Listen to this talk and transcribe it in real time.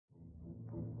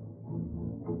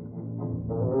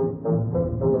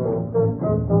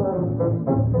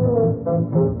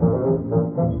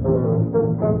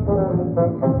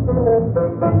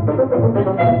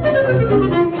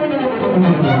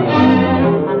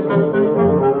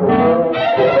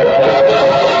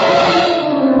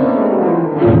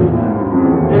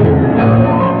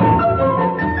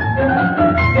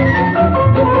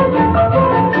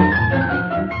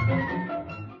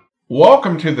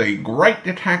welcome to the Great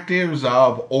Detectives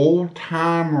of Old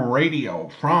Time Radio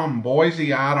from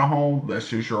Boise, Idaho.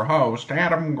 This is your host,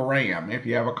 Adam Graham. If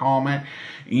you have a comment,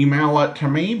 email it to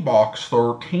me,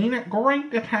 box13 at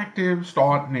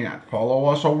greatdetectives.net. Follow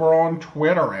us over on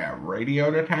Twitter at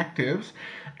Radio Detectives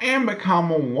and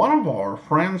become one of our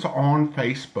friends on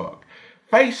Facebook,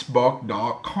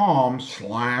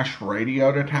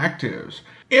 facebook.com/Radio Detectives.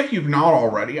 If you've not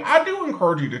already, I do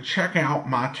encourage you to check out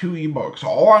my 2 ebooks,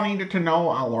 All I Needed to Know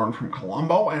I Learned from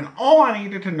Columbo and All I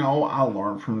Needed to Know I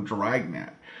Learned from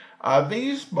Dragnet.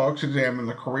 These books examine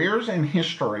the careers and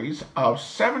histories of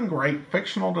 7 great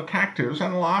fictional detectives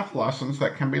and life lessons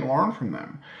that can be learned from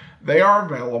them. They are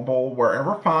available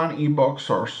wherever fine ebooks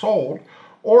are sold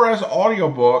or as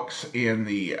audiobooks in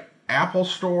the Apple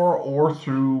Store or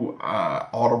through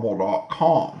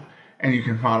audible.com. And you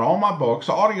can find all my books,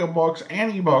 audiobooks,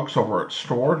 and ebooks over at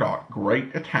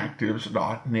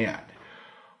store.greatdetectives.net.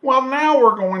 Well, now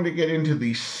we're going to get into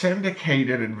the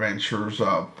syndicated adventures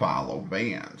of Philo,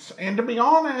 Vance. And to be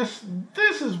honest,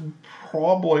 this is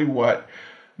probably what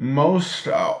most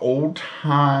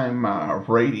old-time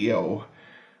radio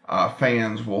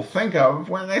fans will think of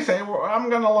when they say, well,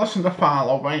 I'm going to listen to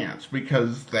Philo, Vance,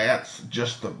 because that's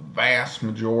just the vast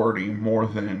majority, more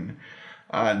than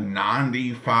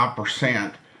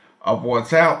 95% of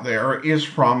what's out there is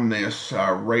from this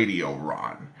radio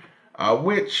run,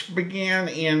 which began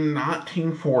in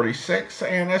 1946,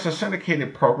 and as a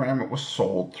syndicated program, it was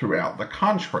sold throughout the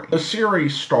country. The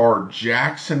series starred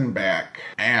Jackson Beck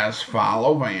as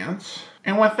Philo Vance,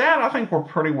 and with that, I think we're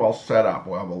pretty well set up.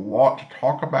 We'll have a lot to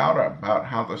talk about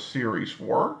how the series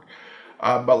worked.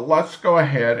 But let's go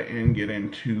ahead and get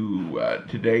into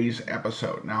today's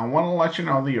episode. Now, I want to let you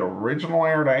know the original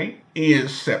air date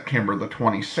is September the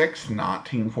 26th,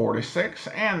 1946,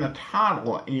 and the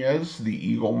title is The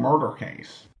Eagle Murder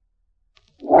Case.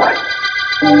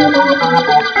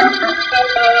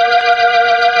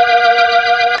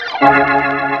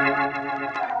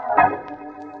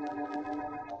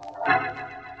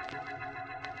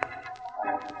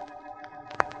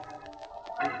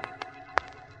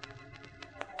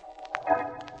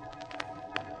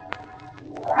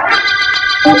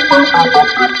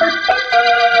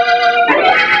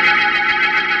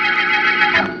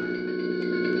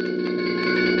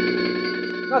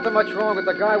 Nothing much wrong with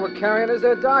the guy we're carrying, is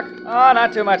there, Doc? Oh,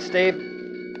 not too much, Steve.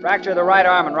 Fracture of the right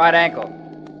arm and right ankle.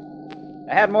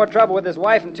 I had more trouble with his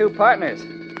wife and 2 partners.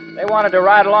 They wanted to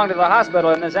ride along to the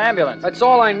hospital in this ambulance. That's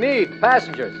all I need,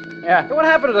 passengers. Yeah. Hey, what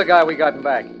happened to the guy we got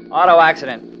back? Auto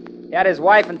accident. He had his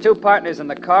wife and 2 partners in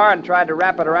the car and tried to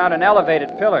wrap it around an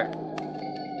elevated pillar.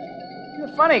 He's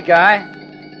a funny guy.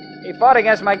 He fought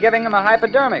against my giving him a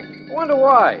hypodermic. I wonder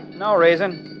why. No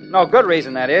reason. No good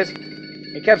reason, that is.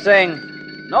 He kept saying,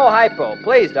 "No hypo.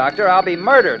 Please, doctor, I'll be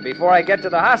murdered before I get to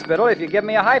the hospital if you give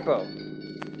me a hypo."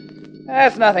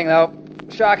 That's nothing, though.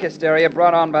 Shock hysteria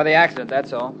brought on by the accident,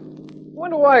 that's all. I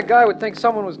wonder why a guy would think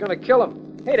someone was going to kill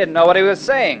him. He didn't know what he was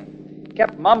saying. He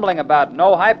kept mumbling about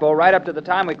no hypo right up to the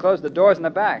time we closed the doors in the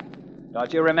back.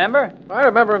 Don't you remember? I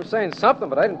remember him saying something,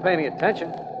 but I didn't pay any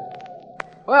attention.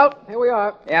 Well, here we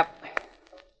are. Yep.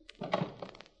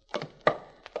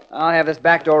 I'll have this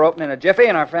back door open in a jiffy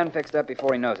and our friend fixed up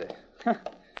before he knows it.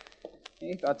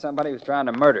 He thought somebody was trying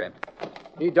to murder him.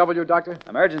 EW, Doctor?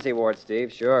 Emergency ward,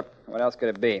 Steve, sure. What else could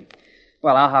it be?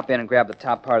 Well, I'll hop in and grab the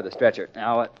top part of the stretcher.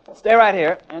 Now, stay right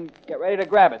here and get ready to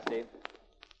grab it, Steve.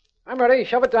 I'm ready.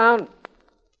 Shove it down.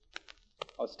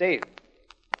 Oh, Steve.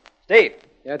 Steve.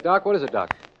 Yeah, Doc? What is it,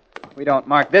 Doc? We don't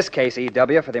mark this case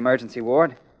EW for the emergency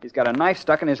ward. He's got a knife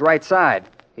stuck in his right side.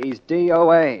 He's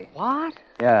DOA. What?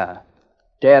 Yeah.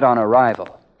 Dead on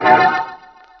arrival.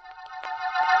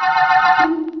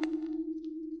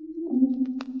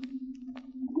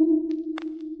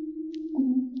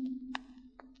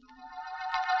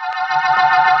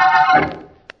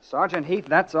 Sergeant Heath,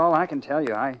 that's all I can tell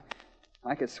you. I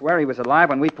could swear he was alive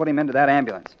when we put him into that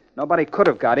ambulance. Nobody could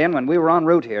have got in when we were en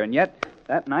route here, and yet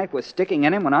that knife was sticking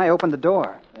in him when I opened the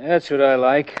door. That's what I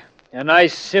like. A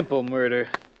nice, simple murder.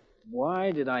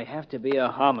 Why did I have to be a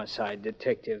homicide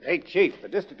detective? Hey, Chief, the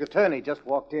district attorney just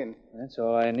walked in. That's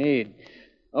all I need.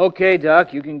 Okay,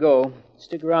 Doc, you can go.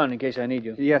 Stick around in case I need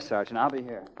you. Yes, Sergeant, I'll be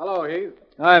here. Hello, Heath.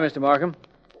 Hi, Mr. Markham.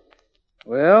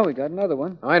 Well, we got another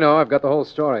one. I know. I've got the whole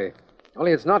story.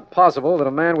 Only it's not possible that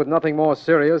a man with nothing more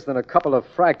serious than a couple of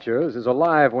fractures is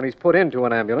alive when he's put into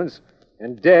an ambulance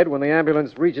and dead when the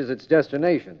ambulance reaches its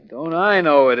destination. Don't I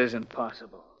know it isn't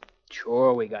possible?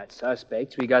 Sure, we got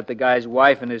suspects. We got the guy's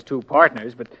wife and his 2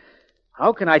 partners, but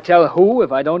how can I tell who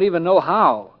if I don't even know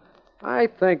how? I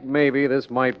think maybe this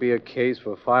might be a case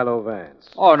for Philo Vance.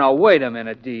 Oh, no, wait a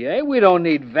minute, D.A. We don't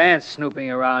need Vance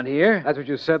snooping around here. That's what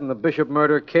you said in the Bishop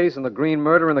murder case and the Green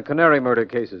murder and the Canary murder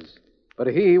cases. But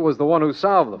he was the one who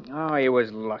solved them. Oh, he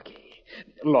was lucky.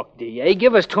 Look, D.A.,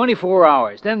 give us 24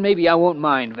 hours. Then maybe I won't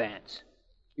mind Vance.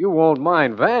 You won't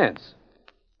mind Vance.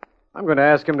 I'm going to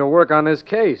ask him to work on this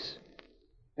case.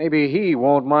 Maybe he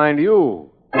won't mind you.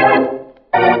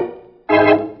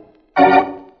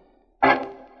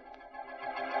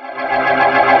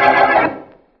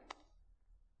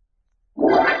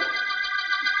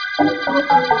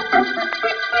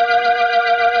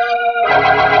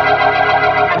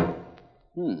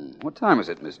 What time is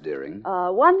it, Miss Deering?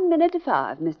 1 minute to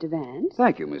 5, Mr. Vance.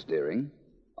 Thank you, Miss Deering.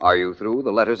 Are you through with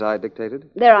the letters I dictated?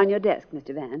 They're on your desk,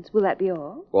 Mr. Vance. Will that be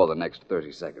all? For the next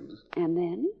 30 seconds. And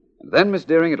then? And then, Miss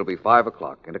Deering, it'll be 5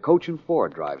 o'clock, and a coach and four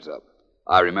drives up.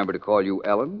 I remember to call you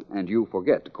Ellen, and you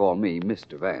forget to call me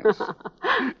Mr. Vance.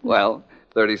 Well,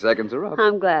 30 seconds are up.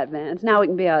 I'm glad, Vance. Now we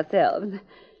can be ourselves.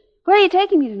 Where are you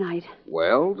taking me tonight?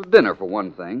 Well, to dinner, for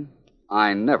one thing.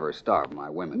 I never starve my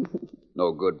women.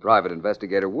 No good private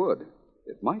investigator would.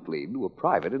 It might lead to a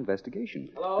private investigation.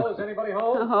 Hello, is anybody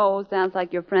home? Oh, sounds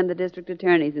like your friend the district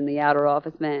attorney's in the outer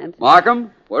office, Vance.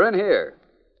 Markham, we're in here.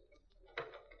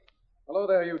 Hello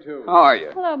there, you two. How are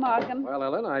you? Hello, Markham. Well,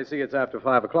 Ellen, I see it's after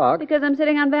 5 o'clock. Because I'm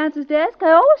sitting on Vance's desk,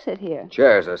 I always sit here.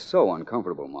 Chairs are so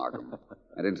uncomfortable, Markham.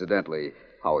 And incidentally,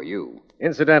 how are you?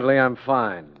 Incidentally, I'm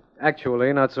fine.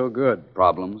 Actually, not so good.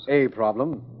 Problems? A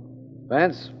problem.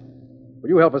 Vance, will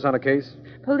you help us on a case?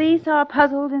 Police are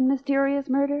puzzled in mysterious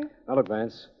murder? Now, look,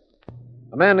 Vance.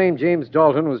 A man named James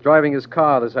Dalton was driving his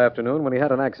car this afternoon when he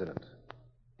had an accident.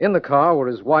 In the car were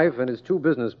his wife and his two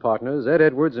business partners, Ed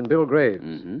Edwards and Bill Graves.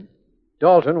 Mm-hmm.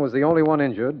 Dalton was the only one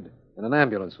injured, and an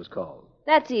ambulance was called.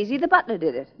 That's easy. The butler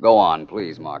did it. Go on,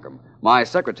 please, Markham. My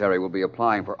secretary will be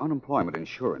applying for unemployment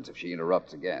insurance if she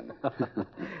interrupts again.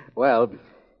 Well,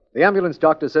 the ambulance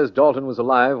doctor says Dalton was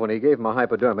alive when he gave him a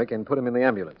hypodermic and put him in the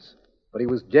ambulance. But he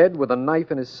was dead with a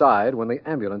knife in his side when the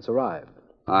ambulance arrived.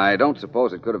 I don't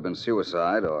suppose it could have been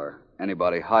suicide or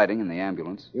anybody hiding in the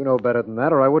ambulance. You know better than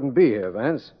that, or I wouldn't be here,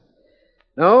 Vance.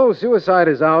 No, suicide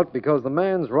is out because the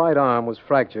man's right arm was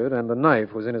fractured and the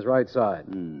knife was in his right side.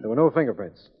 There were no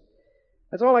fingerprints.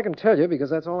 That's all I can tell you because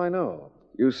that's all I know.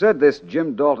 You said this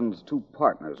Jim Dalton's two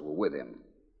partners were with him.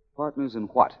 Partners in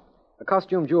what? A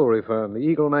costume jewelry firm, the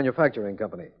Eagle Manufacturing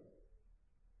Company.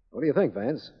 What do you think,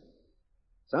 Vance?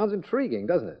 Sounds intriguing,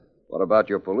 doesn't it? What about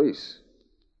your police?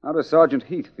 How does Sergeant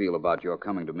Heath feel about your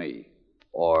coming to me?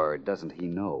 Or doesn't he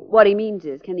know? What he means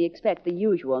is, can he expect the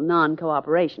usual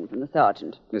non-cooperation from the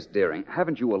sergeant? Miss Deering,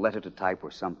 haven't you a letter to type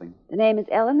or something? The name is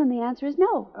Ellen, and the answer is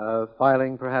no.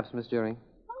 Filing, perhaps, Miss Deering?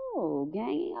 Oh,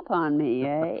 ganging up on me,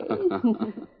 eh?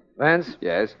 Vance?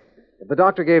 Yes? If the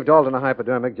doctor gave Dalton a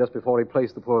hypodermic just before he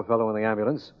placed the poor fellow in the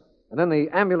ambulance, and then the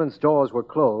ambulance doors were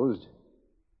closed,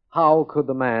 how could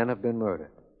the man have been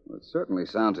murdered? Well, it certainly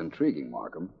sounds intriguing,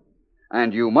 Markham.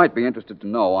 And you might be interested to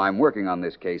know I'm working on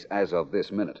this case as of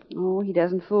this minute. Oh, he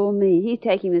doesn't fool me. He's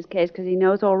taking this case because he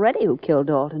knows already who killed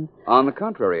Dalton. On the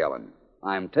contrary, Ellen,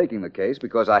 I'm taking the case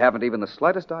because I haven't even the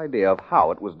slightest idea of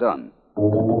how it was done.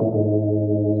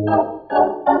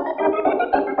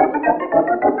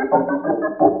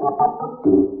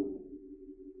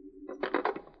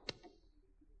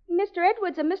 Mr.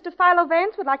 Edwards and Mr. Philo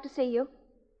Vance would like to see you.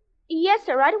 Yes,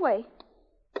 sir, right away.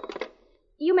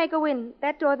 You may go in.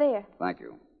 That door there. Thank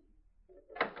you.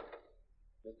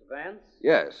 Mr. Vance?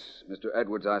 Yes, Mr.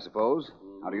 Edwards, I suppose.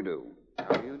 How do you do?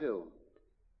 How do you do?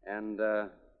 And,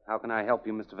 how can I help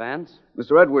you, Mr. Vance?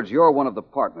 Mr. Edwards, you're one of the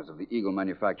partners of the Eagle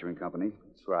Manufacturing Company.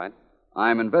 That's right.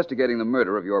 I'm investigating the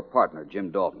murder of your partner,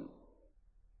 Jim Dalton.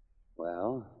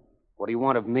 Well, what do you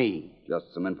want of me?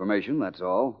 Just some information, that's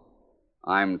all.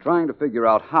 I'm trying to figure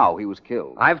out how he was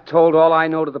killed. I've told all I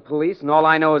know to the police, and all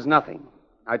I know is nothing.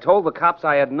 I told the cops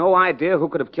I had no idea who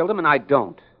could have killed him, and I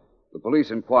don't. The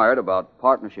police inquired about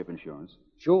partnership insurance.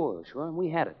 Sure, and we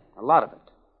had it. A lot of it.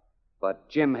 But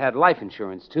Jim had life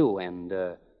insurance, too, and,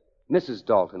 Mrs.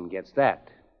 Dalton gets that.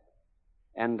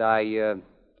 And I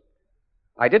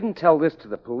didn't tell this to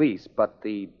the police, but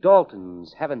the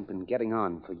Daltons haven't been getting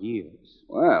on for years.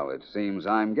 Well, it seems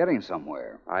I'm getting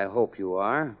somewhere. I hope you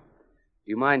are. Do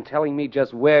you mind telling me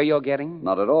just where you're getting?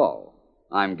 Not at all.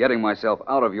 I'm getting myself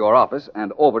out of your office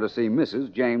and over to see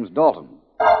Mrs. James Dalton.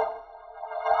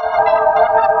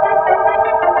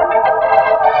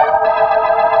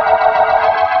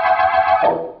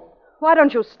 Why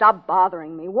don't you stop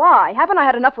bothering me? Why? Haven't I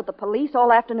had enough with the police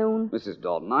all afternoon? Mrs.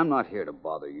 Dalton, I'm not here to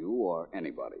bother you or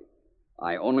anybody.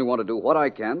 I only want to do what I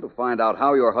can to find out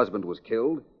how your husband was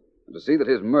killed and to see that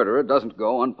his murderer doesn't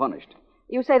go unpunished.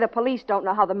 You say the police don't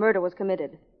know how the murder was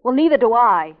committed. Well, neither do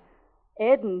I.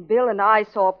 Ed and Bill and I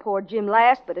saw poor Jim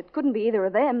last, but it couldn't be either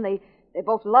of them. They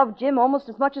both loved Jim almost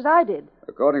as much as I did.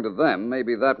 According to them,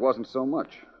 maybe that wasn't so much.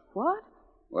 What?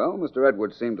 Well, Mr.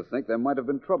 Edwards seemed to think there might have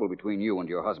been trouble between you and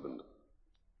your husband.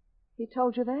 He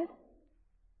told you that?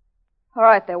 All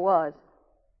right, there was.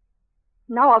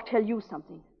 Now I'll tell you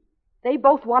something. They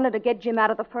both wanted to get Jim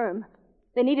out of the firm.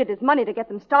 They needed his money to get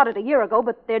them started a year ago,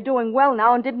 but they're doing well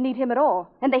now and didn't need him at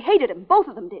all. And they hated him. Both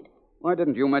of them did. Why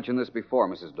didn't you mention this before,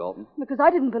 Mrs. Dalton? Because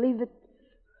I didn't believe that...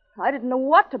 I didn't know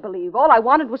what to believe. All I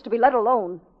wanted was to be let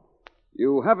alone.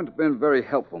 You haven't been very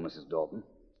helpful, Mrs. Dalton.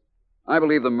 I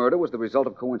believe the murder was the result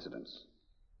of coincidence.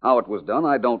 How it was done,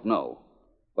 I don't know.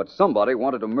 But somebody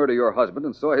wanted to murder your husband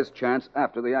and saw his chance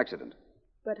after the accident.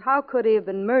 But how could he have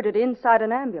been murdered inside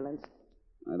an ambulance?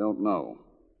 I don't know.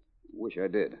 Wish I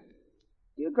did.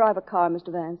 Do you drive a car,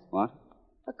 Mr. Vance? What?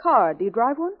 A car. Do you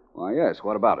drive one? Why, yes.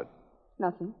 What about it?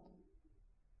 Nothing.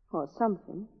 Or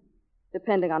something.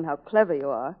 Depending on how clever you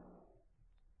are.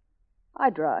 I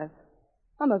drive.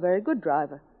 I'm a very good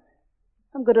driver.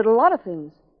 I'm good at a lot of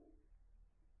things.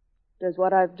 Does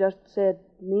what I've just said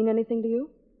mean anything to you?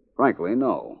 Frankly,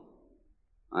 no.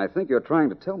 I think you're trying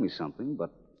to tell me something,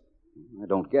 but I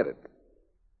don't get it.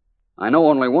 I know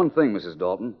only one thing, Mrs.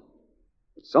 Dalton.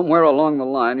 That somewhere along the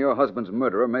line, your husband's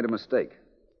murderer made a mistake.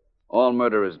 All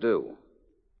murderers do.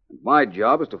 And my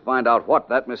job is to find out what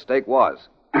that mistake was.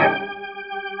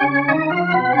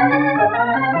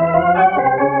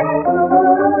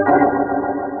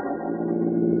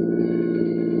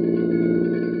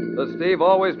 Does Steve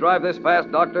always drive this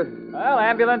fast, Doctor? Well,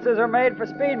 ambulances are made for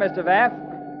speed, Mr. Vance.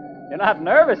 You're not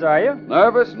nervous, are you?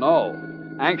 Nervous? No.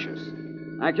 Anxious.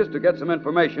 Anxious to get some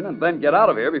information and then get out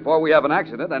of here before we have an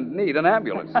accident and need an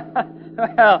ambulance.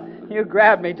 Well, you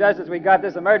grabbed me just as we got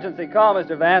this emergency call,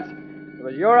 Mr. Vance. It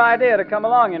was your idea to come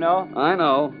along, you know. I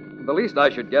know. The least I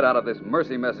should get out of this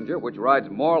mercy messenger, which rides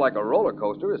more like a roller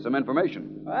coaster, is some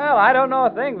information. Well, I don't know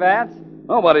a thing, Vance.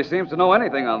 Nobody seems to know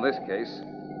anything on this case.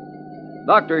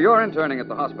 Doctor, you're interning at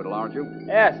the hospital, aren't you?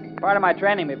 Yes, part of my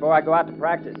training before I go out to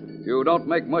practice. You don't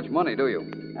make much money, do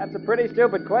you? That's a pretty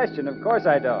stupid question. Of course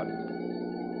I don't.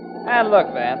 And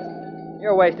look, Vance,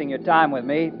 you're wasting your time with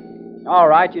me. All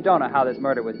right, you don't know how this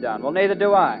murder was done. Well, neither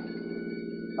do I.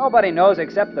 Nobody knows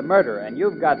except the murderer, and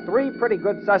you've got 3 pretty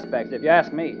good suspects, if you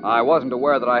ask me. I wasn't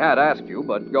aware that I had asked you,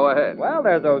 but go ahead. Well,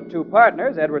 there's those 2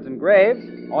 partners, Edwards and Graves.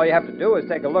 All you have to do is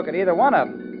take a look at either one of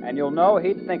them, and you'll know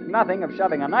he'd think nothing of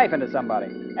shoving a knife into somebody.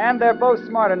 And they're both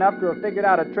smart enough to have figured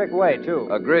out a trick way, too.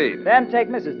 Agreed. Then take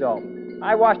Mrs. Dalton.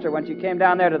 I watched her when she came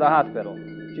down there to the hospital.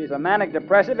 She's a manic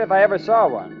depressive if I ever saw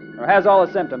one, or has all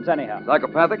the symptoms anyhow.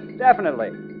 Psychopathic?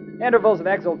 Definitely. Intervals of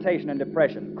exaltation and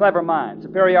depression, clever mind,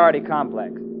 superiority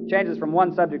complex. Changes from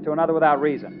one subject to another without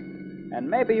reason. And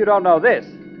maybe you don't know this,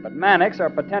 but manics are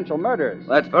potential murderers.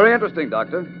 That's very interesting,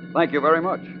 Doctor. Thank you very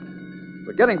much.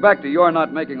 But getting back to your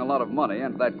not making a lot of money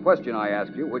and that question I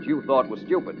asked you, which you thought was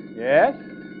stupid. Yes?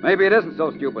 Maybe it isn't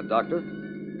so stupid, Doctor.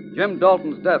 Jim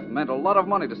Dalton's death meant a lot of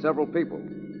money to several people.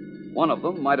 One of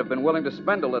them might have been willing to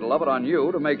spend a little of it on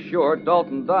you to make sure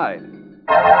Dalton died.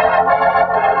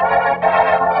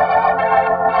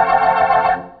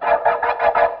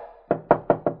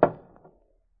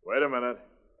 Wait a minute.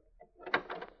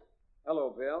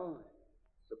 Hello, Bill.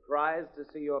 Surprised to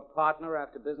see your partner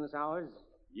after business hours?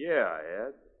 Yeah,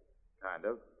 Ed. Kind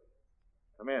of.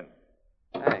 Come in.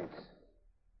 Thanks.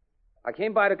 I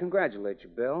came by to congratulate you,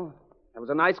 Bill. That was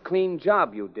a nice, clean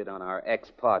job you did on our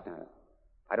ex-partner.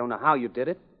 I don't know how you did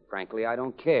it. Frankly, I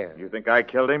don't care. You think I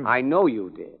killed him? I know you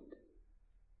did.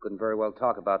 Couldn't very well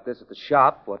talk about this at the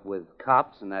shop, what with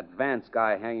cops and that Vance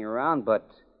guy hanging around, but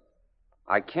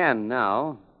I can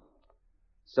now.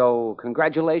 So,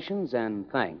 congratulations and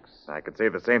thanks. I could say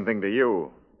the same thing to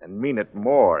you, and mean it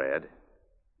more, Ed.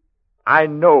 I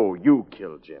know you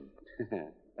killed Jim.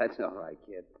 That's all right,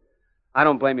 kid. I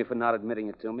don't blame you for not admitting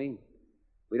it to me.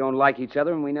 We don't like each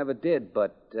other, and we never did,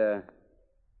 but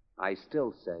I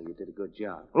still say you did a good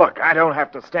job. Look, I don't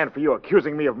have to stand for you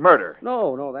accusing me of murder.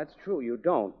 No, that's true. You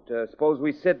don't. Suppose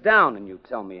we sit down and you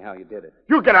tell me how you did it.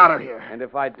 You get out of here. And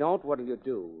if I don't, what'll you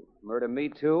do? Murder me,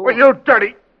 too? Well, you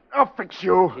dirty... I'll fix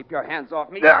you. Keep your hands off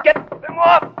me. Yeah. Get them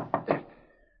off! I'll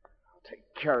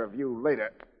take care of you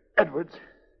later, Edwards.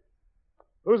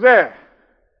 Who's there?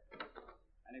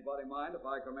 Anybody mind if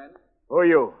I come in? Who are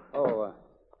you? Oh,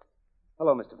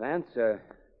 hello, Mr. Vance.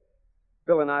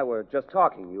 Bill and I were just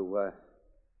talking. You,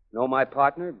 know my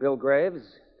partner, Bill Graves,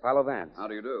 Philo Vance. How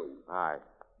do you do? Hi.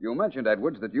 You mentioned,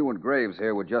 Edwards, that you and Graves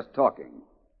here were just talking.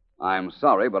 I'm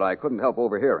sorry, but I couldn't help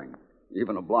overhearing,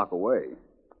 even a block away.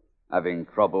 Having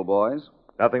trouble, boys?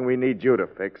 Nothing we need you to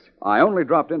fix. I only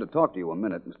dropped in to talk to you a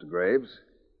minute, Mr. Graves.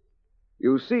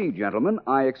 You see, gentlemen,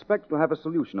 I expect to have a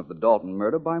solution of the Dalton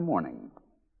murder by morning.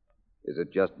 Is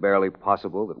it just barely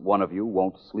possible that one of you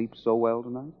won't sleep so well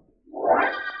tonight?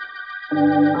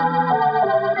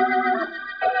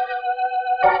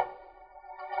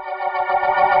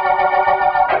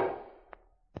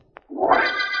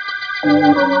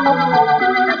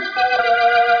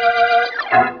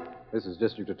 This is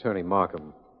District Attorney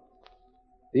Markham.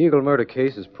 The Eagle murder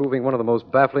case is proving one of the most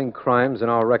baffling crimes in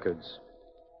our records.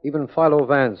 Even Philo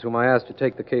Vance, whom I asked to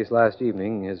take the case last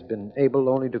evening, has been able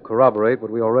only to corroborate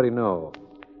what we already know.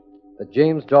 That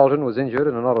James Dalton was injured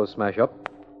in an auto smash-up,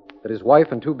 that his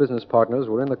wife and two business partners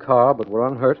were in the car but were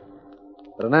unhurt,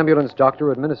 that an ambulance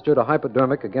doctor administered a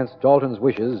hypodermic against Dalton's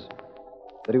wishes,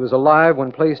 that he was alive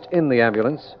when placed in the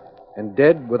ambulance, and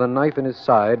dead with a knife in his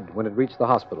side when it reached the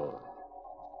hospital.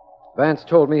 Vance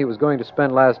told me he was going to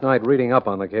spend last night reading up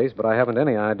on the case, but I haven't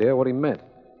any idea what he meant.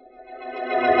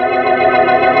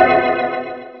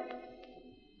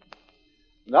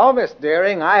 No, Miss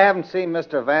Deering, I haven't seen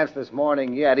Mr. Vance this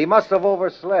morning yet. He must have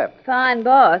overslept. Fine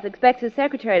boss. Expects his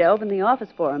secretary to open the office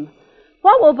for him.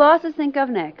 What will bosses think of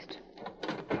next?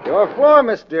 Your floor,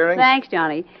 Miss Deering. Thanks,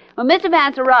 Johnny. When Mr.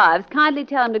 Vance arrives, kindly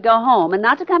tell him to go home and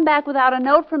not to come back without a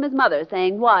note from his mother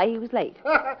saying why he was late.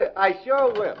 I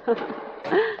sure will.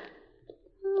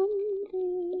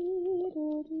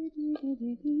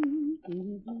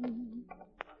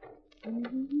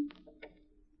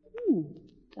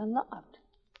 It's unlocked.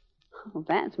 Oh,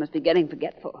 Vance must be getting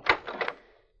forgetful.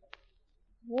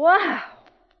 Wow.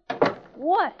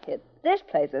 What hit this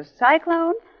place? A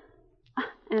cyclone?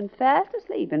 And fast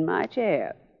asleep in my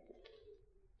chair.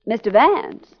 Mr.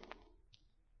 Vance?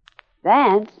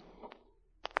 Vance?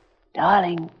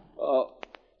 Darling. Hello,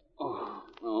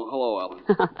 Ellen.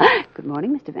 Good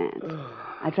morning, Mr. Vance.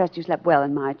 I trust you slept well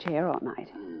in my chair all night.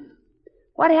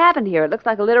 What happened here? It looks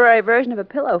like a literary version of a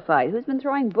pillow fight. Who's been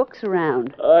throwing books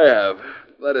around? I have.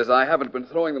 That is, I haven't been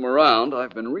throwing them around.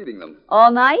 I've been reading them.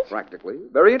 All night? Practically.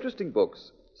 Very interesting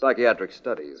books. Psychiatric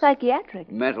studies.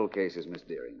 Psychiatric? Mental cases, Miss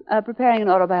Deering. Preparing an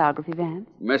autobiography, Vance.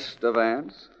 Mr.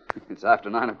 Vance? It's after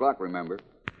 9 o'clock, remember?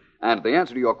 And the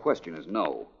answer to your question is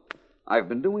no. I've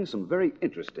been doing some very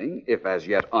interesting, if as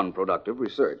yet unproductive,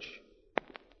 research.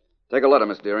 Take a letter,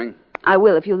 Miss Deering. I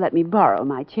will if you'll let me borrow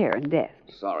my chair and desk.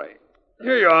 Sorry.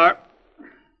 Here you are.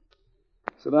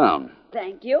 Sit down.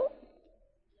 Thank you.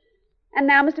 And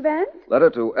now, Mr. Vance? Letter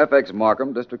to F.X.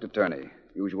 Markham, District Attorney.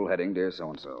 Usual heading, Dear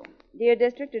So-and-so. Dear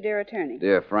District or Dear Attorney?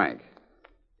 Dear Frank.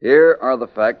 Here are the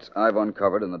facts I've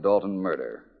uncovered in the Dalton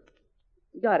murder.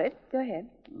 Got it. Go ahead.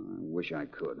 I wish I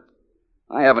could.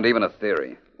 I haven't even a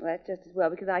theory. Well, that's just as well,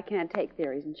 because I can't take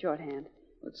theories in shorthand.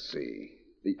 Let's see.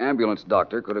 The ambulance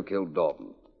doctor could have killed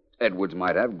Dalton. Edwards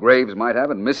might have, Graves might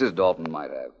have, and Mrs. Dalton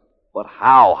might have. But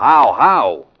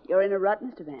how? You're in a rut,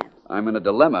 Mr. Vance. I'm in a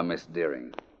dilemma, Miss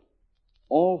Deering.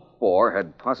 All four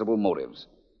had possible motives,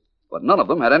 but none of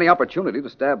them had any opportunity to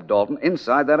stab Dalton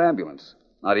inside that ambulance.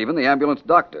 Not even the ambulance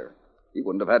doctor. He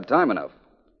wouldn't have had time enough.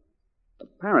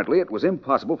 Apparently, it was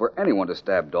impossible for anyone to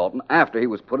stab Dalton after he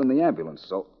was put in the ambulance,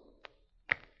 so...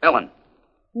 Ellen.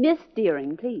 Miss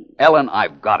Deering, please. Ellen,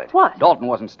 I've got it. What? Dalton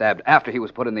wasn't stabbed after he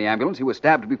was put in the ambulance. He was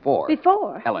stabbed before.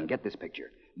 Before? Ellen, get this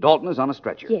picture. Dalton is on a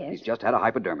stretcher. Yes. He's just had a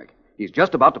hypodermic. He's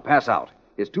just about to pass out.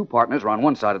 His two partners are on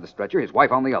one side of the stretcher, his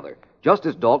wife on the other. Just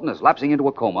as Dalton is lapsing into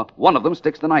a coma, one of them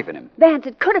sticks the knife in him. Vance,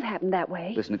 it could have happened that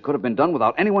way. Listen, it could have been done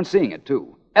without anyone seeing it,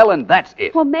 too. Ellen, that's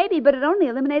it. Well, maybe, but it only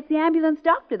eliminates the ambulance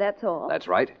doctor, that's all. That's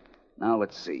right. Now,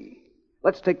 let's see.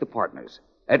 Let's take the partners.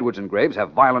 Edwards and Graves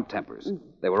have violent tempers.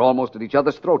 They were almost at each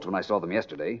other's throats when I saw them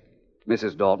yesterday.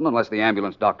 Mrs. Dalton, unless the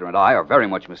ambulance doctor and I are very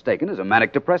much mistaken, is a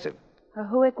manic depressive. A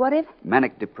whoic what if?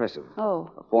 Manic depressive. Oh.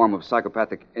 A form of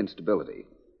psychopathic instability.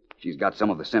 She's got some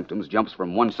of the symptoms, jumps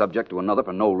from one subject to another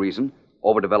for no reason,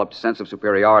 overdeveloped sense of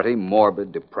superiority,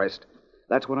 morbid, depressed.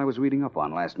 That's what I was reading up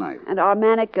on last night. And are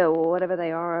manic, whatever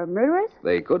they are, murderers?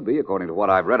 They could be, according to what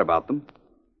I've read about them.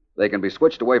 They can be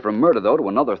switched away from murder, though, to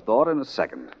another thought in a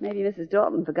second. Maybe Mrs.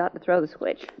 Dalton forgot to throw the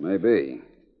switch. Maybe.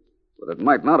 But it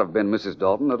might not have been Mrs.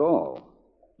 Dalton at all.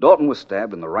 Dalton was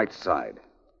stabbed in the right side.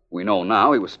 We know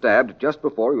now he was stabbed just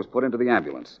before he was put into the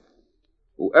ambulance.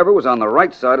 Whoever was on the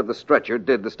right side of the stretcher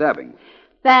did the stabbing.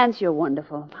 Vance, you're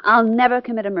wonderful. I'll never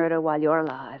commit a murder while you're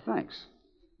alive. Thanks.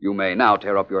 You may now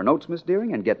tear up your notes, Miss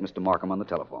Deering, and get Mr. Markham on the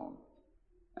telephone.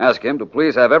 Ask him to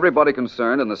please have everybody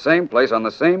concerned in the same place on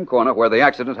the same corner where the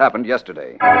accident happened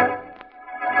yesterday.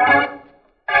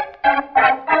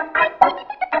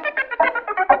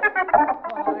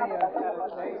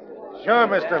 Sure,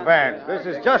 Mr. Vance. This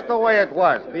is just the way it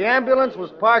was. The ambulance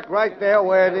was parked right there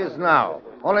where it is now.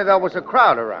 Only there was a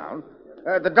crowd around.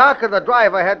 The doc and the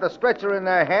driver had the stretcher in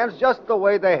their hands just the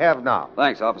way they have now.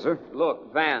 Thanks, officer.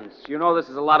 Look, Vance, you know this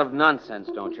is a lot of nonsense,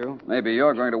 don't you? Maybe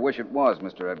you're going to wish it was,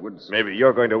 Mr. Edwards. Maybe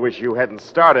you're going to wish you hadn't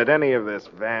started any of this,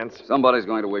 Vance. Somebody's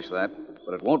going to wish that,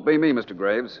 but it won't be me, Mr.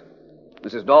 Graves.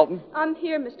 Mrs. Dalton? I'm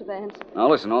here, Mr. Vance. Now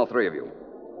listen, all three of you.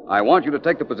 I want you to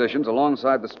take the positions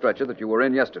alongside the stretcher that you were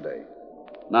in yesterday.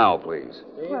 Now, please.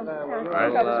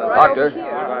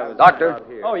 Doctor.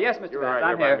 Oh, yes, Mr. Vance,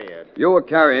 I'm here. You were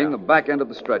carrying the back end of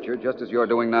the stretcher just as you're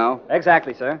doing now?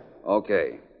 Exactly, sir.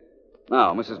 Okay.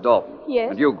 Now, Mrs. Dalton.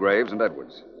 Yes? And you, Graves and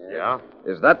Edwards. Yeah?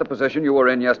 Is that the position you were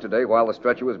in yesterday while the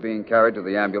stretcher was being carried to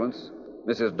the ambulance?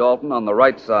 Mrs. Dalton on the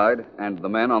right side and the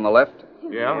men on the left?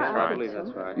 Yeah, that's right. I believe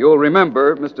that's right. You'll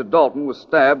remember Mr. Dalton was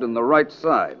stabbed in the right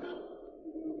side.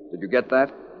 Did you get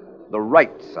that? The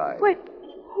right side. Wait.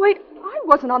 I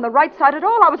wasn't on the right side at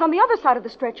all. I was on the other side of the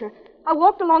stretcher. I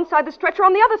walked alongside the stretcher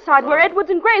on the other side where Edwards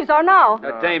and Graves are now.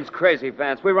 That dame's crazy,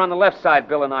 Vance. We were on the left side,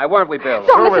 Bill and I, weren't we, Bill?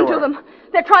 Don't listen to them.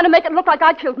 They're trying to make it look like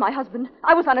I killed my husband.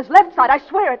 I was on his left side, I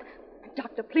swear it.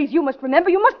 Doctor, please, you must remember.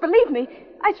 You must believe me.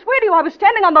 I swear to you, I was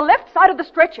standing on the left side of the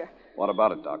stretcher. What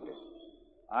about it, Doctor?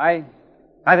 I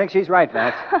think she's right,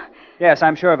 Vance. Yes,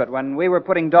 I'm sure of it. When we were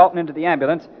putting Dalton into the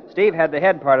ambulance, Steve had the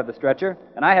head part of the stretcher,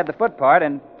 and I had the foot part,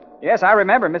 and yes, I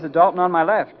remember Mrs. Dalton on my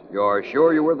left. You're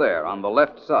sure you were there, on the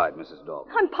left side, Mrs.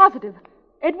 Dalton? I'm positive.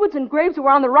 Edwards and Graves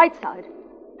were on the right side.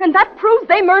 And that proves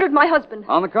they murdered my husband.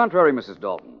 On the contrary, Mrs.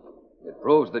 Dalton. It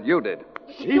proves that you did.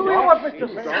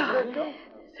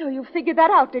 So you figured that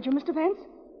out, did you, Mr. Vance?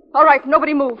 All right,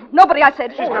 nobody move. Nobody, I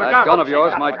said. That gun of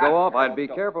yours might go off. I'd be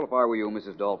careful if I were you,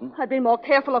 Mrs. Dalton. I'd be more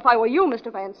careful if I were you, Mr.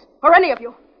 Vance. Or any of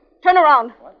you. Turn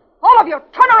around. All of you,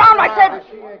 turn around, I said.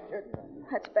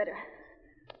 That's better.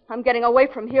 I'm getting away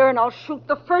from here, and I'll shoot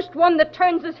the first one that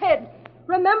turns his head.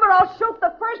 Remember, I'll shoot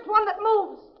the first one that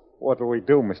moves. What do we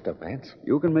do, Mr. Vance?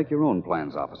 You can make your own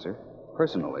plans, officer.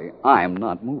 Personally, I'm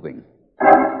not moving.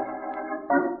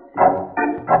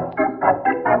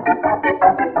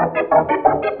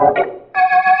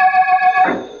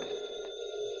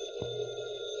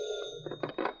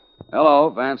 Hello,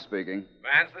 Vance speaking.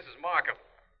 Vance, this is Markham.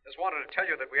 Just wanted to tell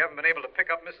you that we haven't been able to pick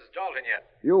up Mrs. Dalton yet.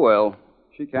 You will.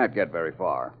 She can't get very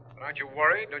far. But aren't you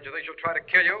worried? Don't you think she'll try to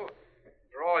kill you?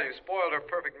 After all, you spoiled her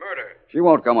perfect murder. She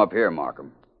won't come up here,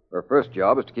 Markham. Her first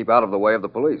job is to keep out of the way of the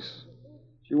police.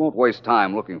 She won't waste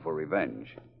time looking for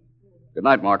revenge. Good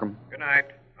night, Markham. Good night.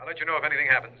 I'll let you know if anything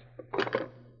happens.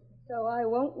 So I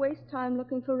won't waste time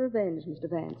looking for revenge, Mr.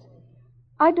 Vance.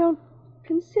 I don't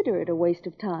consider it a waste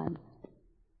of time.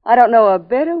 I don't know a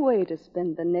better way to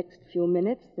spend the next few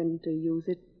minutes than to use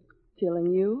it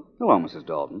killing you. Hello, Mrs.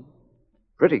 Dalton.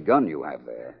 Pretty gun you have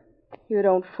there. You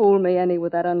don't fool me any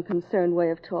with that unconcerned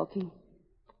way of talking.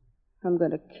 I'm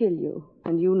going to kill you,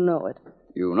 and you know it.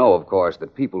 You know, of course,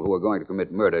 that people who are going to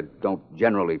commit murder don't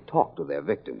generally talk to their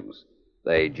victims.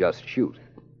 They just shoot.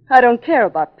 I don't care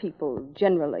about people,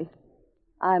 generally.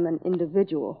 I'm an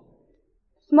individual.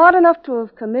 Smart enough to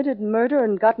have committed murder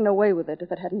and gotten away with it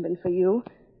if it hadn't been for you.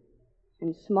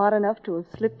 And smart enough to have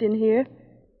slipped in here,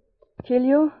 kill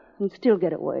you, and still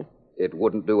get away. It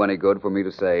wouldn't do any good for me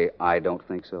to say, I don't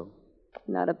think so.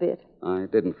 Not a bit. I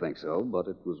didn't think so, but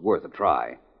it was worth a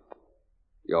try.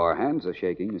 Your hands are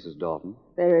shaking, Mrs. Dalton.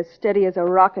 They're as steady as a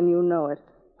rock, and you know it.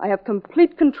 I have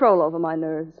complete control over my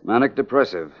nerves. Manic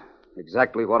depressive.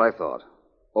 Exactly what I thought.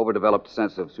 Overdeveloped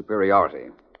sense of superiority.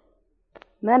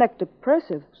 Manic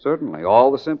depressive? Certainly,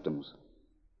 all the symptoms.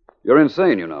 You're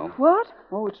insane, you know. What?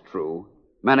 Oh, it's true.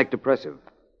 Manic depressive.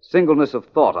 Singleness of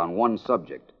thought on one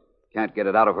subject. Can't get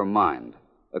it out of her mind.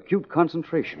 Acute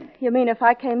concentration. You mean if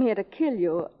I came here to kill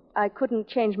you, I couldn't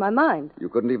change my mind? You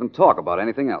couldn't even talk about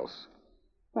anything else.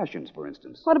 Fashions, for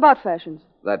instance. What about fashions?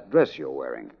 That dress you're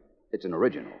wearing. It's an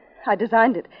original. I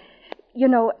designed it. You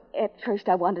know, at first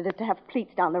I wanted it to have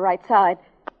pleats down the right side.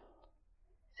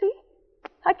 See?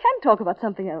 I can talk about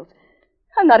something else.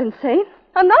 I'm not insane.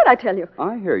 I'm not, I tell you.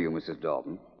 I hear you, Mrs.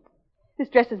 Dalton. This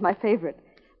dress is my favorite.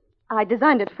 I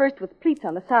designed it first with pleats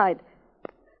on the side.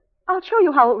 I'll show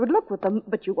you how it would look with them,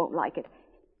 but you won't like it.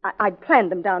 I'd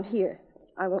planned them down here.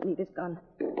 I won't need this gun.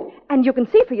 And you can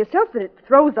see for yourself that it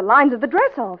throws the lines of the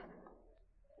dress off.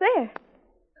 There.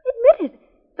 Admit it.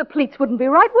 The pleats wouldn't be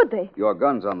right, would they? Your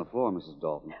gun's on the floor, Mrs.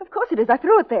 Dalton. Of course it is. I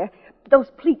threw it there.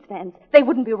 Those pleats, Vance, they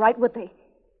wouldn't be right, would they?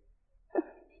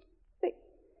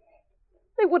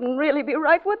 They wouldn't really be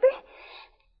right, would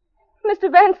they?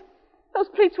 Mr. Vance, those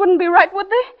pleats wouldn't be right, would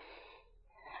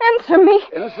they? Answer me.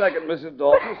 In a second, Mrs.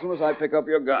 Dalton, as soon as I pick up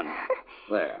your gun.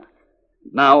 There.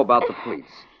 Now about the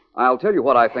pleats. I'll tell you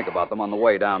what I think about them on the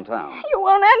way downtown. You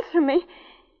won't answer me.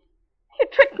 You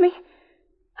tricked me.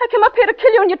 I came up here to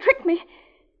kill you and you tricked me.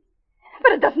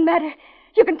 But it doesn't matter.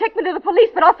 You can take me to the police,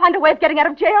 but I'll find a way of getting out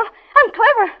of jail. I'm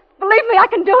clever. Believe me, I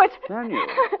can do it. Can you?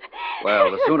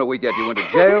 Well, the sooner we get you into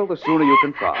jail, the sooner you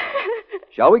can try.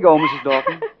 Shall we go, Mrs.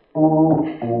 Dalton?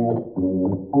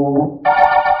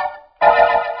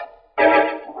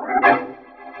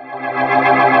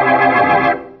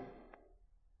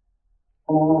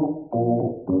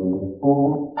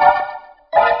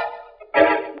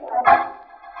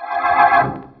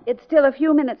 It's still a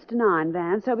few minutes to 9,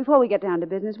 Vance, so before we get down to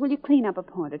business, will you clean up a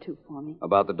point or two for me?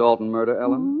 About the Dalton murder,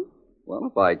 Ellen? Well,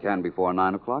 if I can before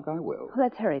 9 o'clock, I will. Well,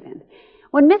 let's hurry then.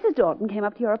 When Mrs. Dalton came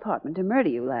up to your apartment to murder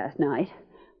you last night,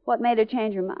 what made her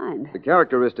change her mind? The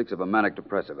characteristics of a manic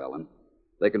depressive, Ellen.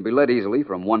 They can be led easily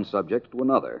from one subject to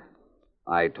another.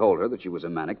 I told her that she was a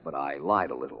manic, but I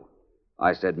lied a little.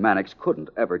 I said manics couldn't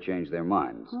ever change their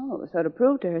minds. Oh, so to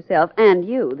prove to herself and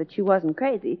you that she wasn't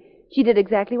crazy, she did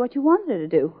exactly what you wanted her to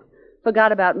do.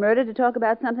 Forgot about murder to talk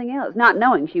about something else, not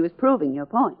knowing she was proving your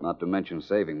point. Not to mention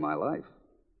saving my life.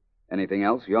 Anything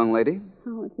else, young lady?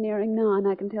 Oh, it's nearing 9,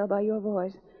 I can tell by your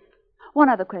voice. One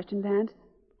other question, Vance.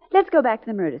 Let's go back to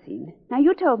the murder scene. Now,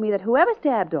 you told me that whoever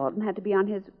stabbed Dalton had to be on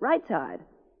his right side,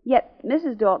 yet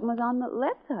Mrs. Dalton was on the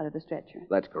left side of the stretcher.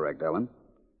 That's correct, Ellen.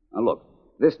 Now, look,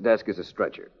 this desk is a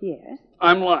stretcher. Yes.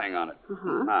 I'm lying on it.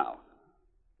 Uh-huh. Now,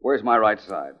 where's my right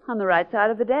side? On the right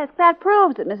side of the desk. That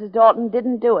proves that Mrs. Dalton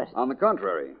didn't do it. On the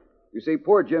contrary. You see,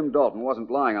 poor Jim Dalton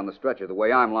wasn't lying on the stretcher the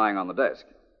way I'm lying on the desk.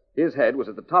 His head was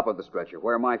at the top of the stretcher,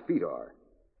 where my feet are.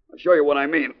 I'll show you what I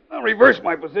mean. I'll reverse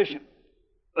my position.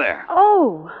 There.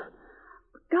 Oh,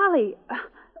 golly.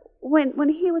 When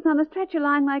he was on the stretcher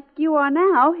lying like you are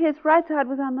now, his right side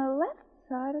was on the left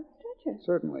side of the stretcher.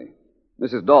 Certainly.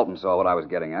 Mrs. Dalton saw what I was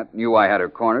getting at, knew I had her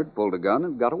cornered, pulled a gun,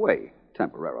 and got away,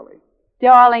 temporarily.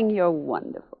 Darling, you're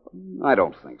wonderful. I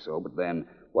don't think so, but then,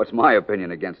 what's my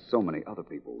opinion against so many other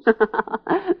people's?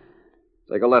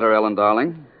 Take a letter, Ellen,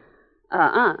 darling.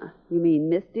 You mean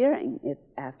Miss Deering. It's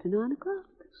after 9 o'clock.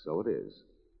 So it is.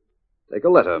 Take a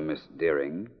letter, Miss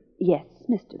Deering. Yes,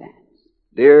 Mr. Vance.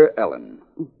 Dear Ellen,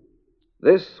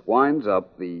 this winds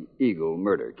up the Eagle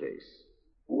murder case.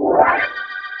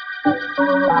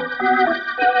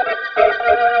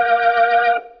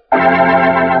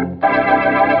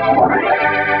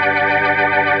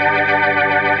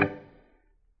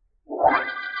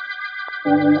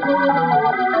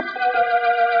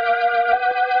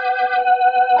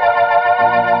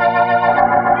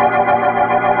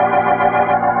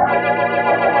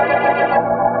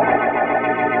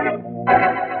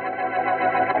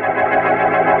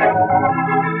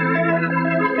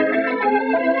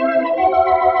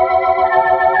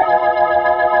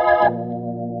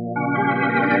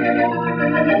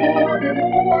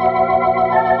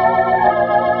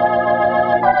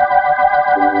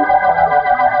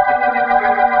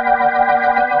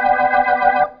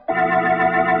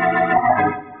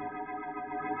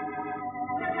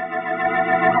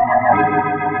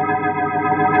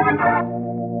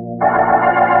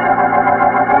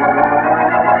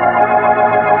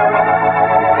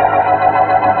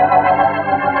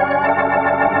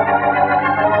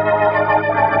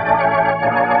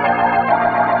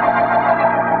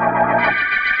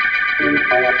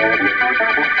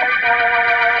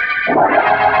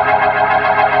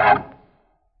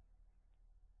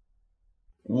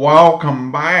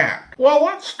 Welcome back. Well,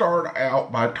 let's start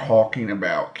out by talking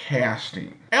about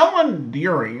casting. Ellen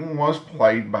Deering was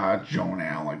played by Joan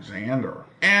Alexander.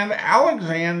 And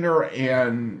Alexander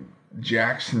and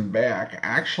Jackson Beck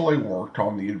actually worked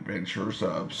on the adventures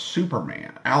of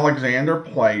Superman. Alexander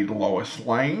played Lois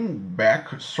Lane.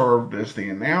 Beck served as the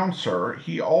announcer.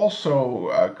 He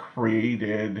also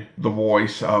created the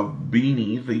voice of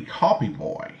Beanie the Copy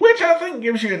Boy, which I think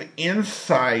gives you an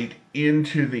insight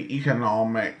into the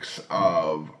economics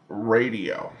of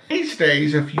radio. These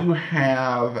days, if you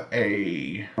have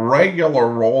a regular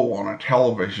role on a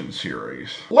television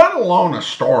series, let alone a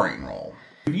starring role,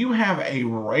 if you have a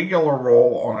regular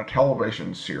role on a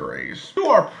television series, you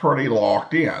are pretty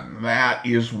locked in. That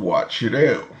is what you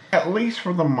do. At least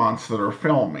for the months that are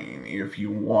filming. If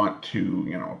you want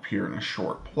to, appear in a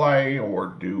short play or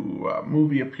do a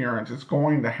movie appearance, it's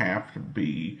going to have to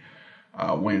be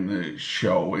when the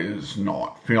show is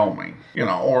not filming.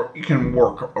 Or you can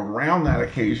work around that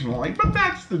occasionally, but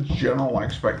that's the general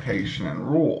expectation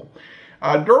and rule.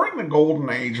 During the golden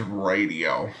age of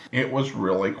radio, it was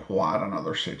really quite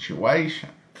another situation.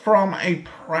 from a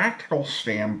practical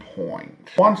standpoint,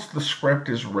 once the script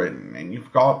is written and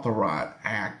you've got the right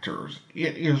actors,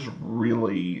 it is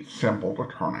really simple to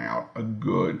turn out a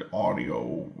good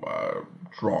audio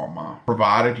drama,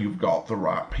 provided you've got the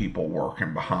right people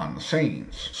working behind the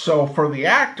scenes. So for the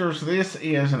actors, this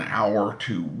is an hour or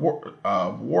two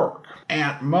work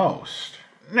at most.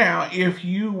 Now, if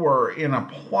you were in a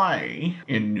play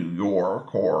in New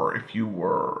York, or if you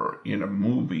were in a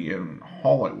movie in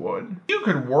Hollywood, you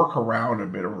could work around a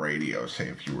bit of radio, say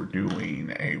if you were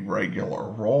doing a regular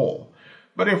role.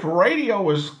 But if radio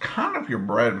was kind of your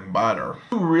bread and butter,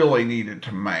 you really needed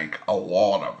to make a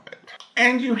lot of it.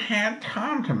 And you had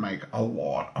time to make a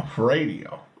lot of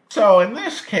radio. So in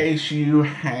this case, you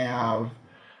have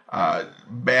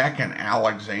Beck and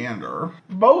Alexander,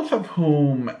 both of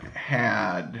whom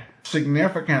had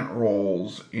significant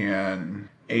roles in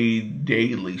a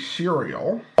daily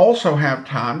serial, also have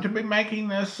time to be making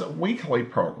this weekly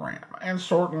program. And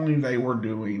certainly they were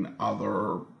doing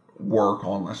other work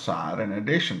on the side in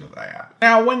addition to that.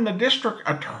 Now, when the district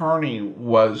attorney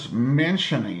was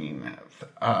mentioning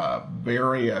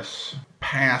various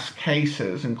past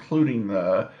cases, including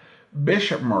the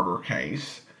Bishop murder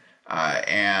case,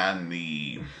 and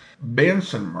the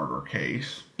Benson murder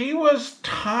case, he was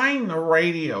tying the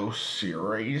radio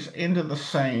series into the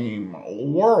same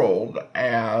world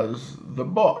as the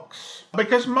books,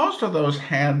 because most of those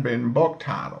had been book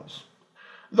titles.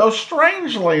 Though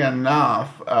strangely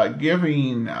enough,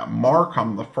 giving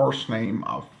Markham the first name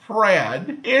of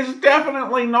Fred is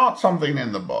definitely not something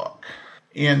in the book.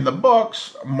 In the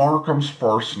books, Markham's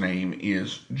first name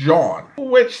is John,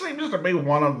 which seems to be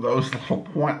one of those little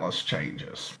pointless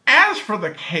changes. As for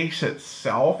the case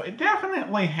itself, it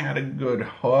definitely had a good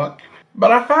hook,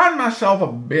 but I find myself a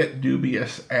bit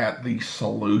dubious at the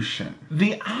solution.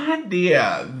 The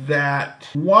idea that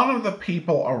one of the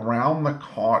people around the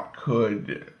cot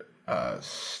could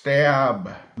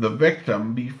stab the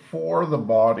victim before the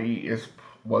body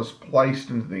was placed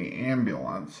into the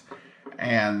ambulance,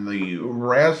 and the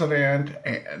resident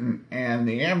and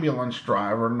the ambulance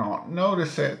driver not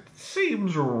notice it,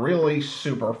 seems really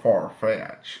super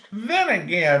far-fetched. Then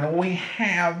again, we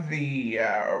have the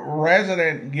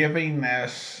resident giving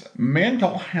this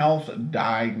mental health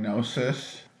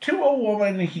diagnosis to a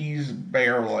woman he's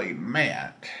barely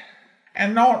met,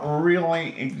 and not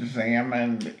really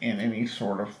examined in any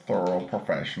sort of thorough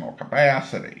professional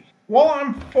capacity. While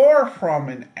I'm far from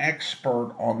an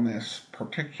expert on this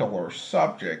particular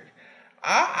subject,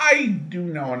 I do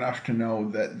know enough to know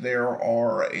that there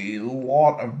are a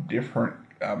lot of different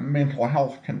mental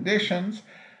health conditions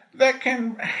that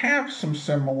can have some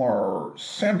similar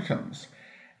symptoms.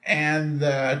 And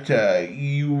that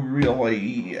you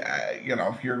really,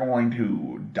 if you're going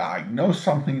to diagnose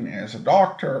something as a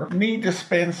doctor, need to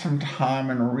spend some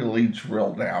time and really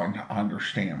drill down to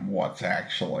understand what's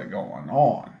actually going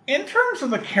on. In terms of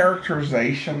the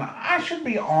characterization, I should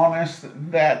be honest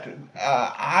that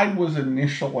I was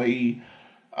initially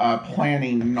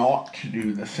planning not to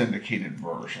do the syndicated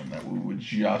version, that we would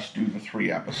just do the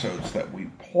 3 episodes that we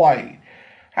played.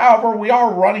 However, we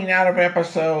are running out of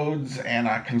episodes, and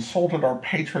I consulted our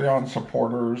Patreon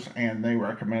supporters, and they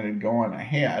recommended going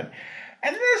ahead.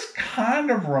 And this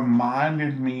kind of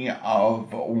reminded me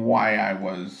of why I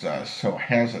was so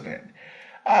hesitant.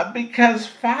 Because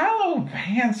Philo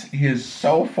Vance is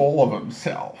so full of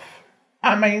himself.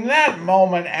 I mean, that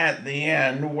moment at the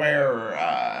end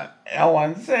where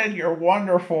Ellen said, "You're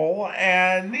wonderful,"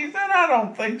 and he said, "I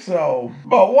don't think so.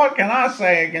 But what can I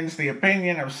say against the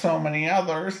opinion of so many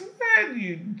others?" And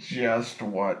you just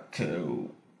want to.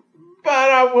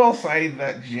 But I will say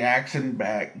that Jackson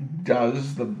Beck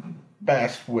does the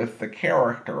best with the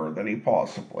character that he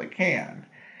possibly can.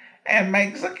 And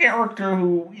makes a character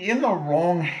who, in the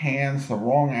wrong hands, the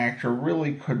wrong actor,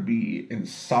 really could be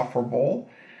insufferable.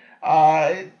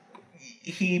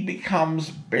 He becomes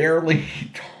barely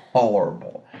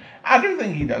tolerable. I do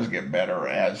think he does get better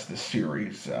as the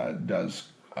series does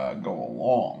go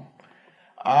along.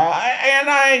 And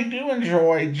I do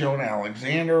enjoy Joan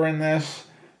Alexander in this.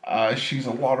 She's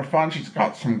a lot of fun. She's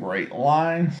got some great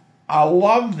lines. I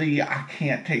love the "I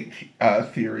can't take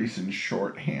theories in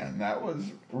shorthand." That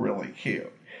was really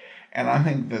cute. And I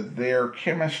think that their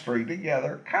chemistry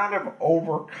together kind of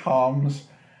overcomes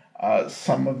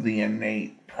some of the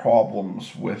innate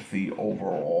problems with the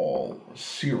overall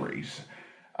series.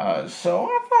 So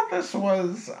I thought this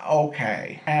was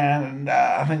okay. And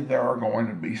I think there are going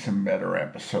to be some better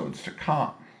episodes to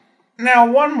come.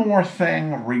 Now, one more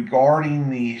thing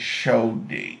regarding the show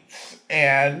dates.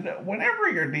 And whenever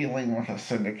you're dealing with a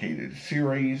syndicated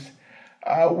series,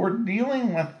 We're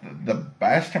dealing with the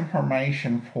best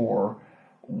information for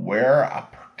where a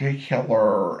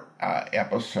particular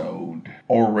episode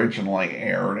originally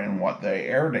aired and what the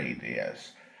air date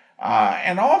is.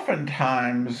 And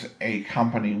oftentimes a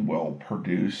company will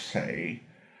produce, say,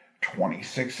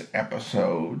 26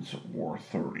 episodes or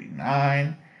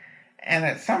 39, and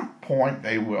at some point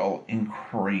they will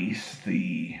increase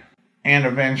and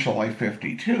eventually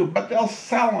 52, but they'll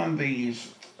sell in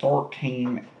these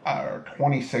 13,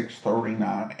 26,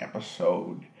 39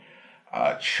 episode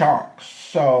chunks.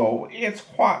 So it's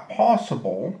quite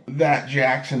possible that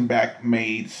Jackson Beck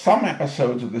made some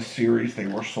episodes of the series. They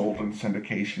were sold in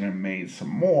syndication and made some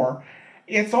more.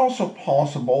 It's also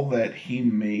possible that he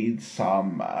made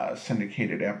some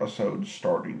syndicated episodes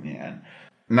starting in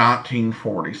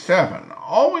 1947.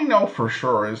 All we know for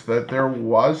sure is that there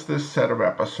was this set of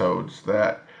episodes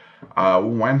that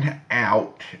went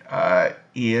out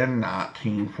in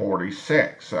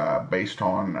 1946 based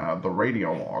on the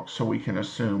radio logs, so we can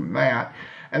assume that.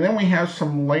 And then we have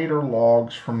some later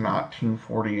logs from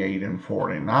 1948 and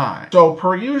 49. So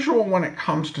per usual, when it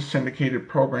comes to syndicated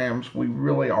programs, we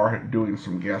really are doing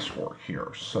some guesswork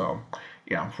here. So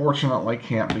yeah, unfortunately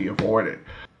can't be avoided.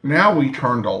 Now we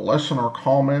turn to listener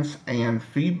comments and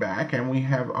feedback, and we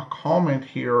have a comment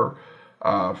here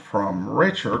from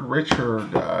Richard.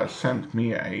 Richard sent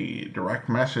me a direct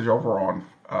message over on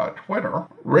Twitter.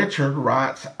 Richard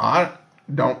writes, I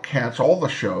don't catch all the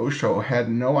shows, so had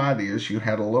no ideas you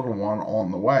had a little one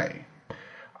on the way.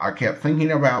 I kept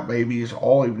thinking about babies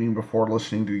all evening before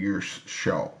listening to your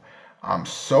show. I'm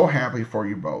so happy for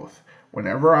you both.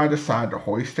 Whenever I decide to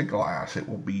hoist a glass, it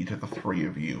will be to the three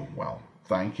of you. Well,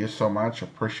 thank you so much.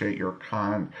 Appreciate your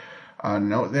kind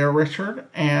note there, Richard.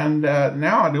 And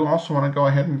now I do also want to go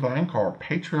ahead and thank our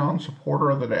Patreon supporter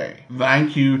of the day.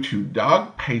 Thank you to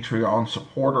Doug, Patreon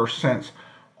supporter since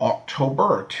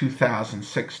October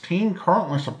 2016,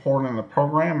 currently supporting the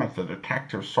program at the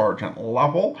Detective Sergeant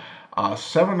level,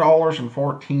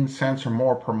 $7.14 or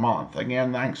more per month.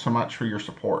 Again, thanks so much for your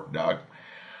support, Doug.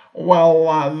 Well,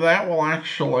 that will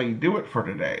actually do it for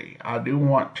today. I do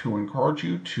want to encourage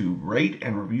you to rate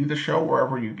and review the show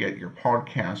wherever you get your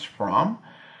podcasts from.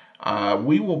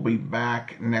 We will be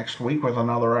back next week with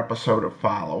another episode of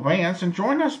Philo, Vance, and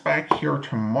join us back here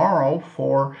tomorrow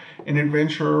for an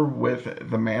adventure with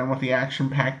the man with the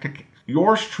action-packed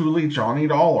yours truly, Johnny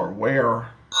Dollar, where...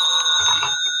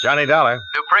 Johnny Dollar.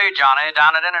 Dupree, Johnny,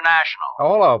 down at International.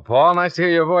 Oh, hello, Paul. Nice to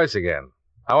hear your voice again.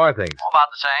 How are things? Oh, about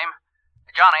the same.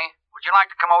 Hey, Johnny, would you like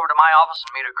to come over to my office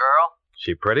and meet a girl?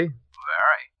 She pretty?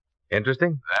 Very.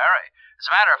 Interesting? Very. As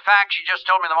a matter of fact, she just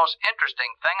told me the most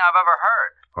interesting thing I've ever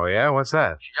heard. Oh, yeah? What's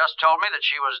that? She just told me that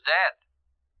she was dead.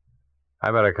 I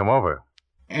better come over.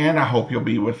 And I hope you'll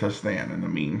be with us then. In the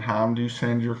meantime, do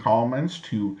send your comments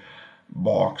to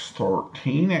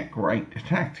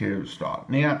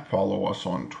box13@greatdetectives.net. Follow us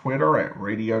on Twitter at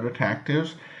Radio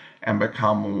Detectives and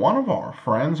become one of our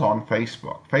friends on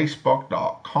Facebook,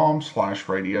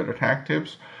 facebook.com/Radio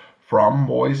Detectives. From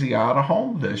Boise,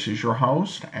 Idaho, this is your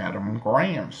host, Adam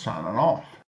Graham, signing off.